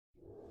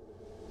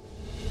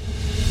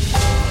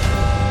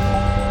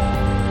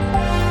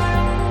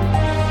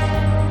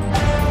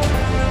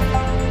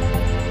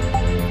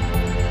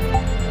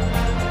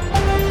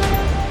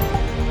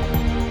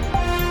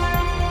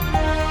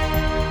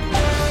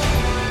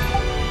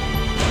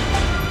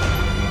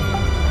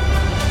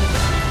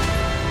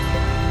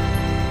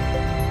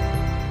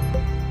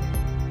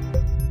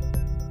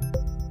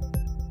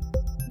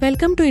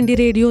Welcome to Indie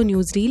Radio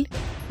Newsreel.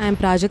 I am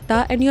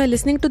Prajakta and you are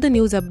listening to the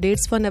news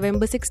updates for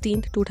November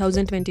 16,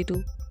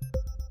 2022.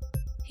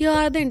 Here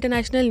are the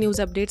international news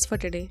updates for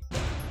today.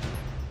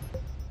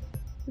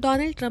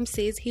 Donald Trump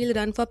says he'll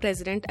run for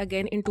president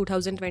again in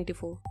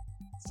 2024.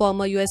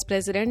 Former US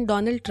President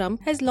Donald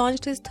Trump has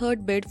launched his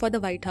third bid for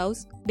the White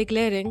House,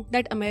 declaring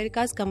that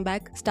America's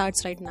comeback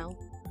starts right now.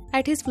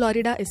 At his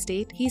Florida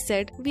estate, he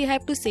said, "We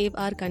have to save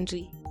our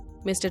country."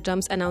 Mr.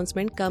 Trump's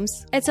announcement comes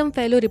as some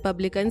fellow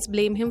Republicans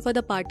blame him for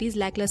the party's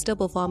lackluster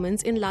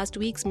performance in last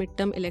week's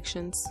midterm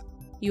elections.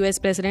 US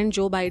President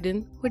Joe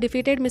Biden, who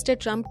defeated Mr.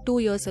 Trump 2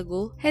 years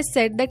ago, has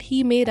said that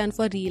he may run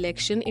for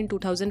re-election in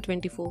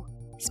 2024.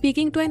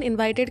 Speaking to an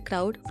invited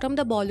crowd from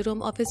the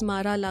ballroom of his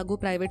Mar-a-Lago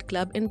private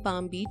club in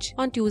Palm Beach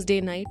on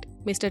Tuesday night,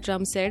 Mr.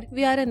 Trump said,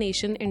 "We are a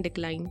nation in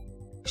decline."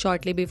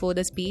 Shortly before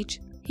the speech,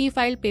 he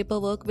filed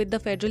paperwork with the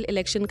Federal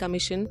Election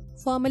Commission,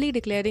 formally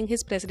declaring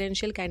his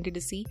presidential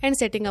candidacy and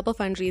setting up a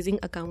fundraising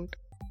account.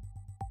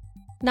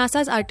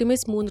 NASA's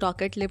Artemis moon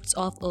rocket lifts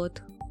off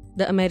Earth.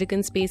 The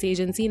American space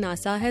agency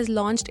NASA has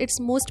launched its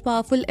most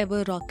powerful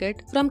ever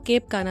rocket from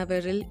Cape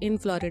Canaveral in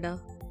Florida.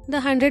 The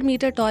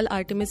 100-meter-tall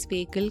Artemis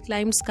vehicle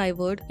climbed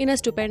skyward in a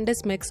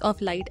stupendous mix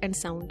of light and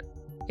sound.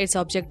 Its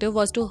objective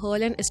was to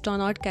hurl an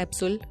astronaut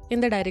capsule in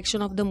the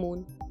direction of the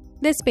moon.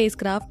 This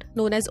spacecraft,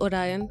 known as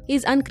Orion,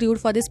 is uncrewed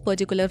for this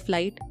particular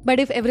flight, but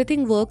if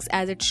everything works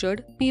as it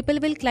should, people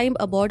will climb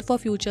aboard for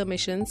future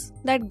missions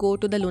that go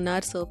to the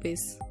lunar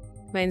surface.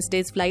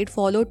 Wednesday's flight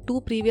followed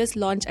two previous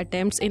launch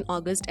attempts in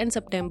August and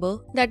September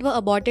that were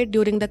aborted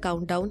during the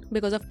countdown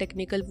because of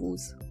technical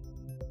woes.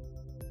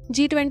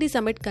 G20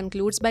 summit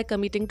concludes by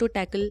committing to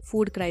tackle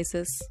food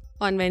crisis.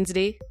 On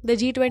Wednesday, the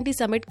G20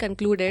 summit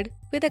concluded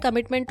with a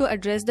commitment to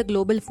address the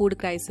global food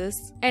crisis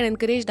and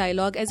encourage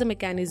dialogue as a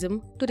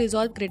mechanism to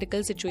resolve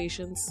critical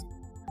situations.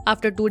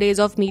 After 2 days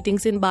of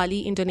meetings in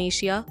Bali,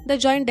 Indonesia, the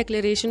joint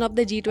declaration of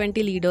the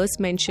G20 leaders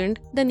mentioned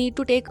the need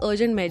to take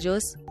urgent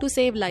measures to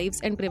save lives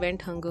and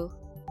prevent hunger.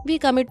 "We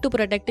commit to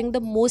protecting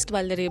the most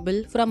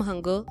vulnerable from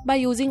hunger by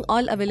using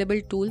all available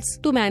tools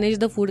to manage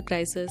the food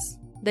crisis,"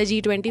 the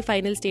G20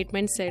 final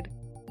statement said.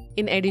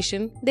 In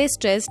addition, they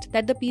stressed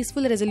that the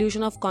peaceful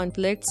resolution of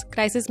conflicts,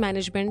 crisis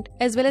management,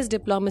 as well as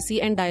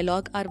diplomacy and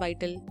dialogue are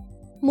vital.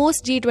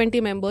 Most G20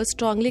 members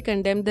strongly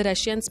condemned the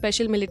Russian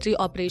special military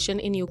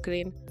operation in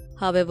Ukraine.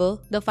 However,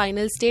 the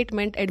final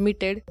statement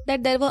admitted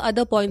that there were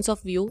other points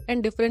of view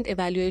and different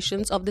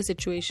evaluations of the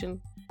situation.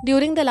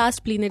 During the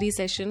last plenary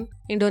session,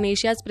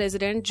 Indonesia's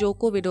President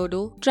Joko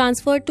Widodo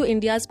transferred to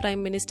India's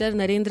Prime Minister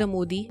Narendra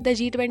Modi the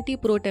G20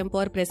 pro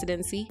tempore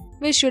presidency,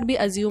 which should be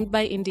assumed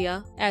by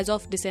India as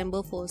of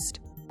December 1st.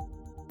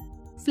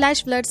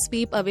 Flash floods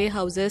sweep away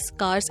houses,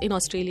 cars in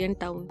Australian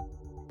town.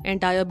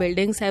 Entire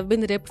buildings have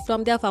been ripped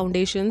from their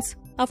foundations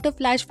after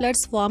flash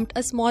floods swamped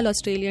a small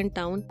Australian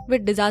town,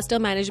 with disaster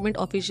management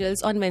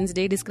officials on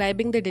Wednesday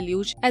describing the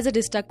deluge as a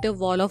destructive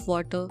wall of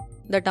water.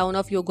 The town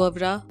of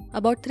Yogovra,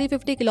 about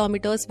 350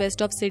 kilometers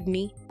west of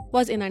Sydney,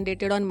 was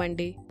inundated on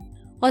Monday.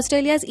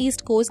 Australia's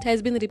east coast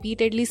has been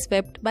repeatedly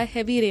swept by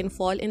heavy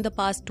rainfall in the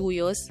past 2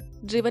 years,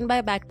 driven by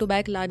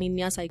back-to-back La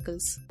Niña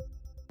cycles.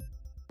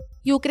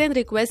 Ukraine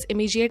requests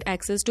immediate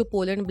access to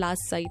Poland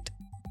blast site.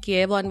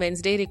 Kiev on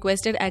Wednesday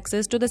requested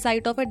access to the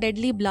site of a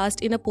deadly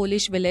blast in a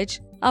Polish village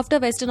after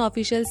Western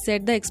officials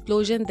said the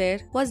explosion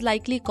there was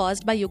likely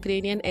caused by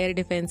Ukrainian air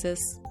defenses.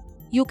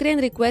 Ukraine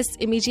requests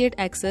immediate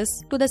access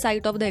to the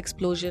site of the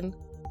explosion.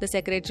 The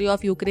Secretary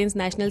of Ukraine's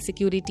National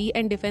Security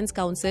and Defense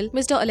Council,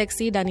 Mr.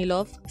 Alexei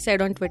Danilov,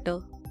 said on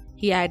Twitter.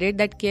 He added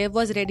that Kiev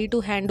was ready to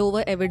hand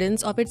over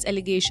evidence of its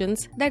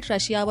allegations that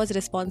Russia was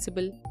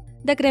responsible.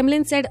 The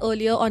Kremlin said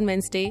earlier on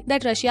Wednesday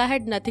that Russia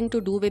had nothing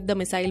to do with the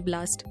missile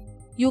blast.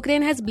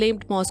 Ukraine has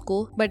blamed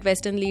Moscow, but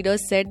Western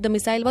leaders said the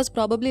missile was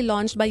probably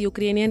launched by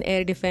Ukrainian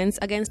air defense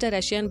against a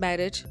Russian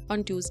barrage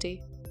on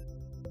Tuesday.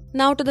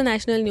 Now to the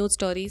national news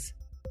stories.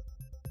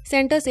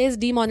 Centre says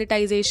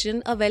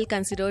demonetization a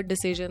well-considered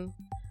decision.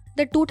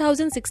 The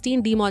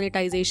 2016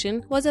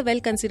 demonetization was a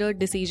well-considered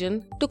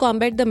decision to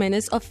combat the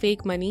menace of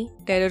fake money,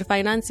 terror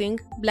financing,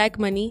 black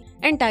money,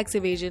 and tax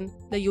evasion,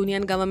 the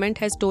union government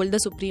has told the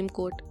Supreme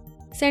Court.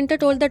 Centre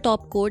told the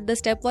top court the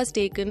step was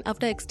taken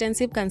after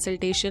extensive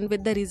consultation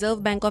with the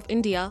Reserve Bank of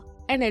India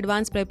and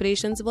advanced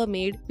preparations were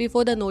made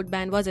before the note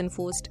ban was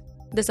enforced.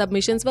 The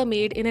submissions were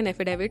made in an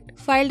affidavit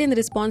filed in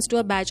response to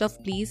a batch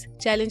of pleas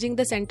challenging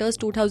the Centre's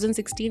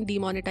 2016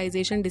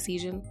 demonetization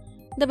decision.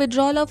 The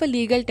withdrawal of a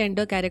legal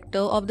tender character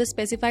of the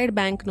specified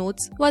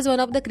banknotes was one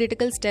of the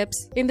critical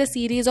steps in the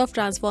series of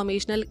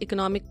transformational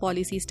economic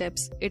policy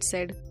steps, it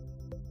said.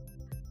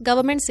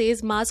 Government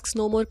says masks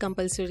no more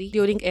compulsory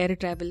during air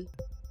travel.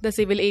 The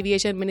Civil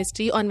Aviation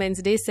Ministry on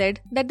Wednesday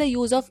said that the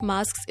use of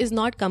masks is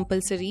not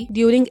compulsory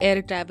during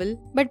air travel,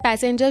 but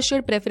passengers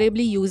should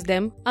preferably use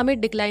them amid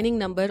declining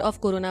number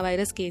of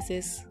coronavirus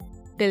cases.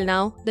 Till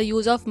now, the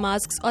use of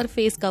masks or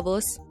face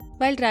covers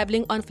while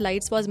traveling on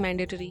flights was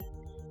mandatory.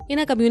 In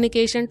a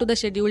communication to the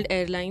scheduled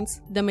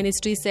airlines, the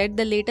ministry said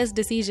the latest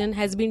decision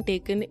has been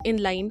taken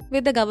in line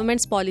with the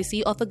government's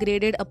policy of a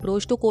graded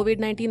approach to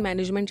COVID-19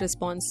 management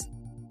response.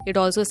 It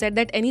also said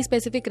that any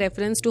specific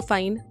reference to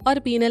fine or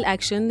penal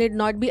action need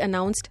not be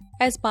announced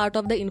as part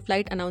of the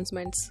in-flight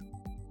announcements.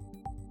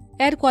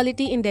 Air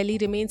quality in Delhi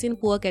remains in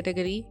poor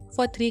category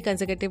for 3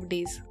 consecutive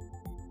days.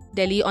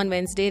 Delhi on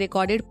Wednesday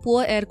recorded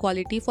poor air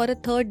quality for a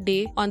third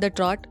day on the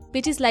trot,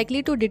 which is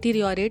likely to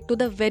deteriorate to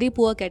the very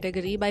poor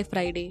category by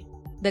Friday.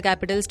 The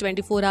capital's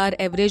 24-hour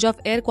average of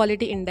air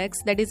quality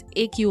index, that is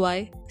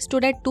AQI,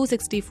 stood at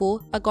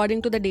 264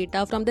 according to the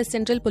data from the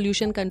Central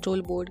Pollution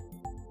Control Board.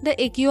 The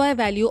AQI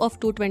value of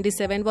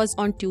 227 was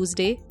on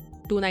Tuesday,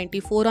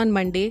 294 on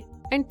Monday,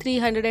 and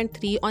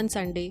 303 on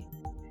Sunday.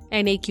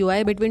 An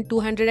AQI between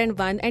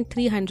 201 and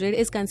 300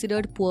 is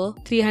considered poor,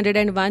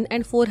 301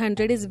 and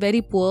 400 is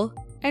very poor,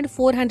 and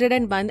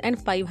 401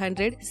 and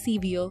 500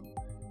 severe.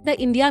 The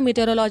India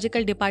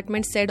Meteorological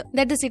Department said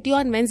that the city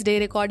on Wednesday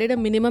recorded a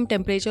minimum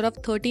temperature of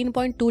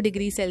 13.2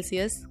 degrees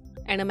Celsius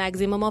and a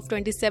maximum of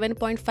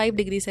 27.5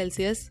 degrees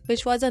Celsius,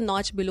 which was a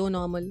notch below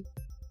normal.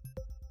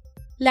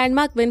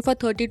 Landmark win for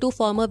 32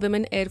 former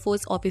women Air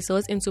Force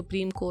officers in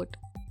Supreme Court.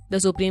 The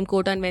Supreme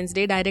Court on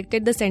Wednesday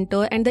directed the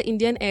Centre and the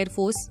Indian Air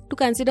Force to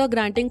consider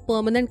granting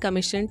permanent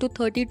commission to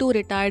 32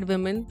 retired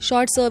women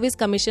Short Service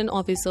Commission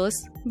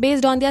officers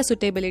based on their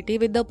suitability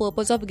with the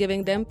purpose of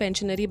giving them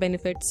pensionary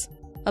benefits.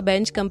 A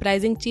bench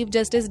comprising Chief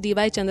Justice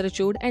D.Y.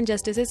 Chandrachud and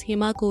Justices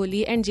Hima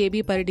Kohli and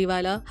J.B.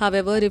 Pardiwala,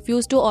 however,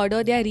 refused to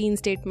order their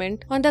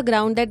reinstatement on the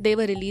ground that they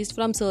were released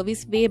from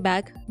service way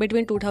back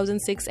between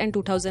 2006 and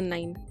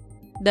 2009.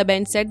 The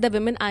bench said the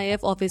women IAF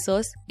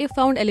officers, if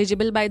found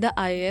eligible by the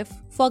IAF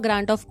for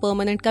grant of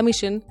permanent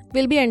commission,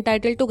 will be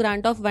entitled to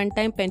grant of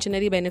one-time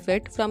pensionary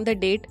benefit from the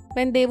date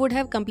when they would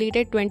have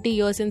completed 20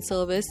 years in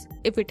service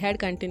if it had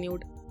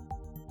continued.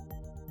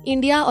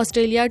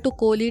 India-Australia to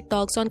co-lead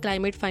talks on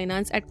climate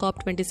finance at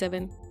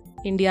COP27.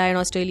 India and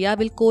Australia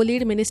will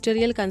co-lead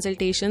ministerial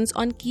consultations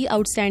on key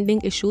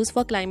outstanding issues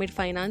for climate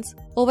finance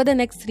over the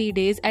next 3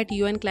 days at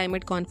UN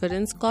Climate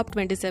Conference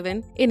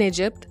COP27 in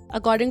Egypt,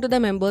 according to the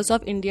members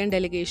of Indian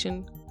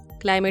delegation.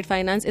 Climate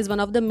finance is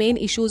one of the main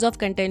issues of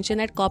contention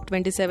at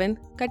COP27,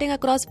 cutting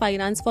across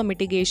finance for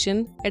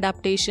mitigation,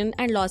 adaptation,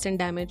 and loss and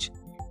damage.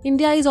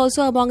 India is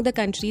also among the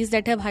countries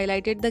that have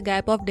highlighted the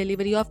gap of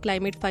delivery of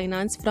climate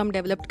finance from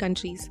developed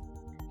countries.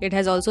 It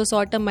has also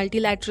sought a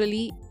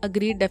multilaterally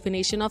agreed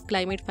definition of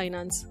climate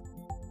finance.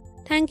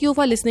 Thank you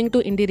for listening to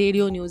Indie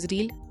Radio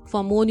Newsreel.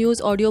 For more news,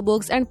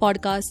 audiobooks and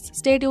podcasts,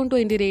 stay tuned to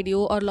Indie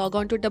Radio or log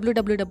on to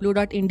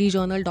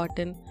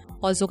www.indiejournal.in.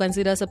 Also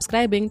consider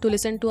subscribing to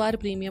listen to our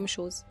premium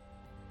shows.